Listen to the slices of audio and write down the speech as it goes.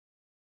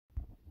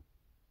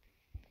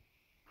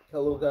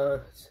Hello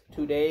guys,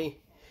 today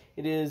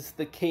it is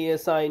the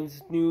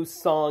KSI's new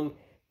song,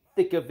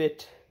 Thick of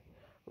It,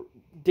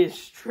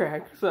 diss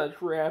track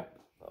 / rap,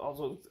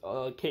 also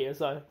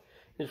KSI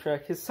diss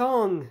track. His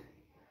song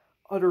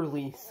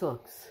utterly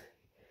sucks.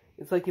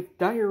 It's like if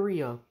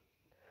diarrhea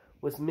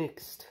was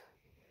mixed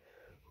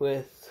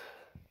with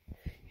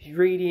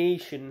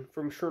radiation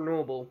from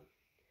Chernobyl,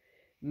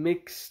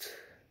 mixed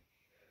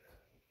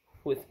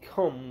with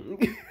cum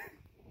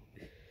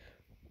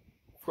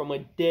from a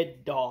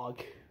dead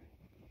dog.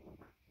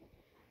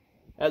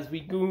 As we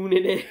goon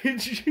and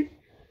edge.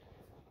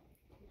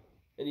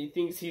 And he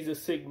thinks he's a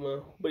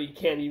Sigma, but he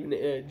can't even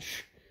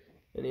edge.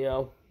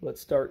 Anyhow,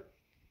 let's start.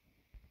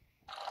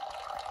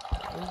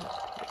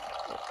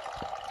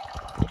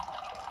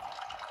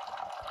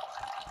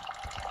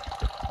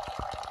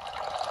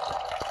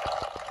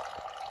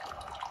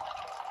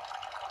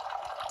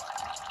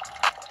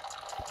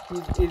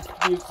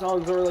 These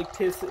songs are like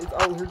piss. It's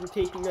out here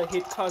taking a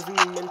hit, causing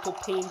me mental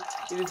pain.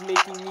 It is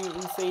making me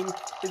insane.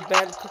 It's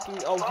bad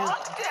cooking out here,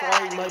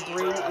 frying my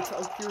brain. It's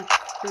out here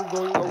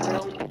going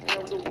around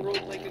the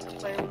world like a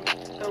clown.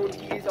 And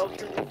he is out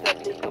here with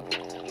that makeup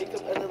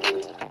and a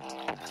little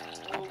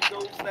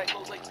nose that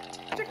goes like,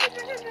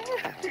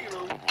 you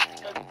know,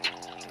 that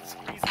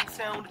squeezing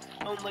sound.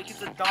 Like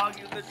it's a dog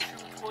with a chew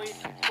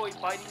toy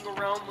biting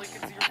around like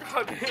it's your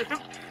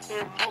goddamn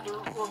and mother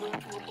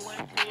to a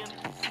black man.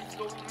 He's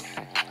going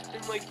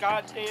and like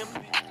goddamn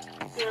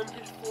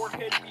his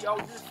forehead be out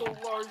here so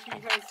large he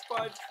has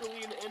 5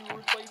 trillion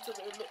N-word bytes of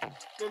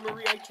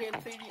memory. I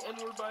can't say the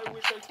N-word, but I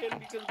wish I can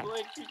because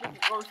black people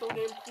are so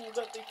damn cool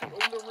that they can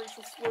own their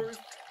racial slurs.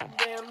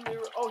 Damn,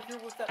 they're out here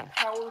with that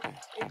power,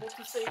 able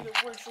to say their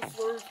racial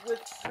slurs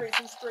with grace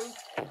and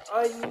strength.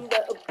 I need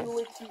that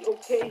ability,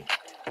 okay?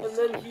 And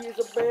then he is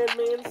a bad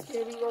man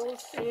standing on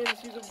his stands.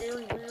 He's a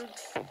very weird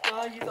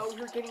guy. He's out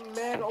here getting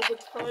mad all the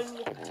time.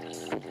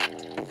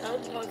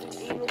 I'm causing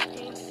anal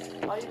pain.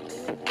 I am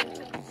really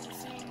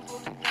seeing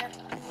going back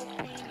anal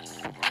pain.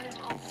 I am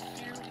out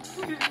here.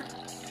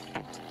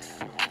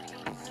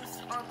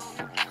 I'm out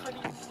here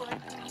cutting my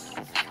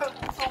penis. Cut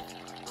myself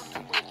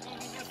onto my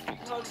penis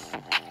because I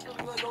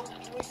don't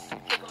like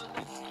because I like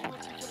to do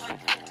it because I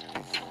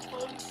feel so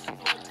fun. So I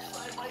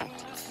decide my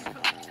anus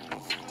because it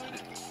feels good.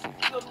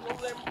 None of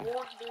them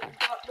bored, they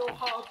got no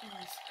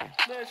hobbies.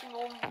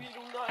 National, we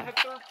do not have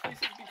third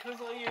places because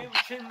I am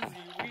Gen Z.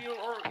 We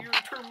are your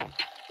term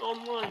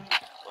online.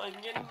 I'm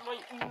getting my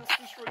anus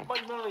destroyed by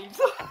knives.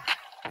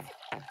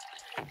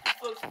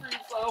 It's the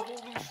freestyle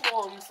holding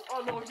schlongs.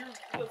 Oh no,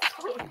 that's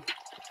fun.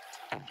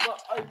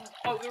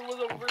 But there was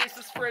a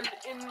racist friend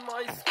in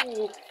my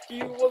school.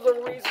 He was a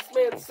racist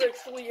man,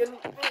 sexually and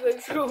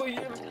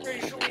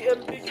racially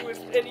ambiguous,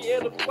 and he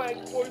had a black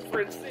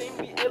boyfriend saying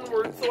the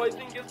N-word, so I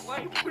think his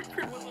black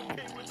boyfriend was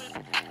okay with it.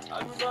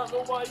 I do not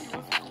know why he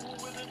was cool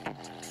with it.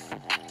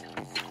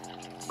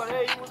 But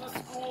hey, he was a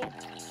school,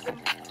 and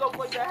stuff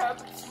like that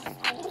happens in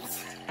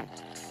schools.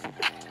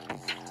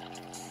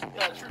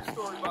 Yeah, true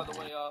story, by the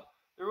way.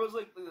 There was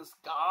like this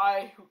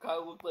guy who kind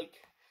of looked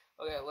like.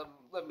 Okay,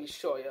 let me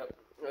show you.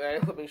 Okay,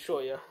 let me show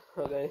you.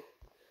 Okay.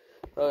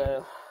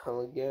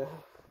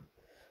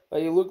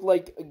 He looked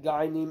like a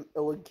guy named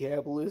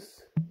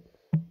Elagabalus.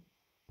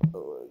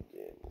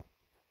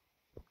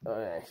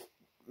 Alright.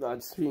 Not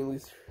extremely.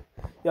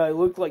 Yeah, I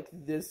looked like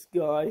this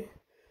guy.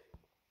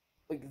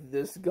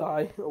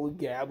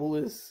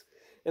 Elagabalus.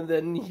 And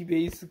then he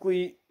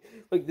basically,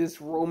 like this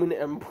Roman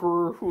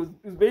emperor who was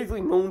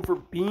basically known for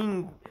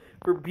being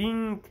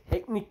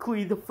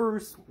technically the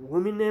first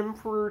woman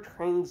emperor,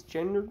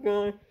 transgender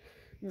guy.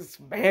 He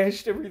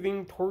smashed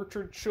everything,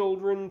 tortured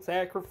children,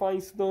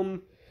 sacrificed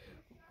them.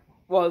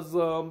 Was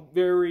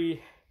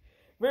very,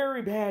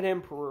 very bad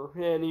emperor,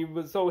 and he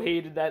was so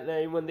hated that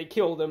when they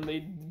killed him, they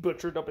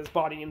butchered up his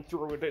body and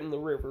threw it in the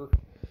river.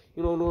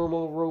 You know,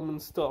 normal Roman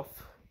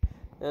stuff.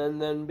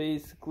 And then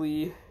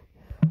basically,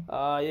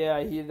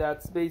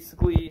 that's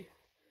basically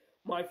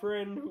my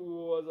friend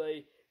who was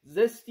a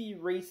zesty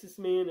racist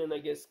man, and I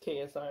guess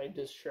KSI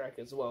diss track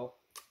as well.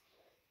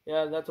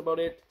 Yeah, that's about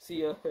it.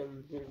 See ya,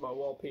 and here's my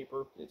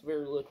wallpaper. It's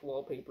very lit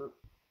wallpaper.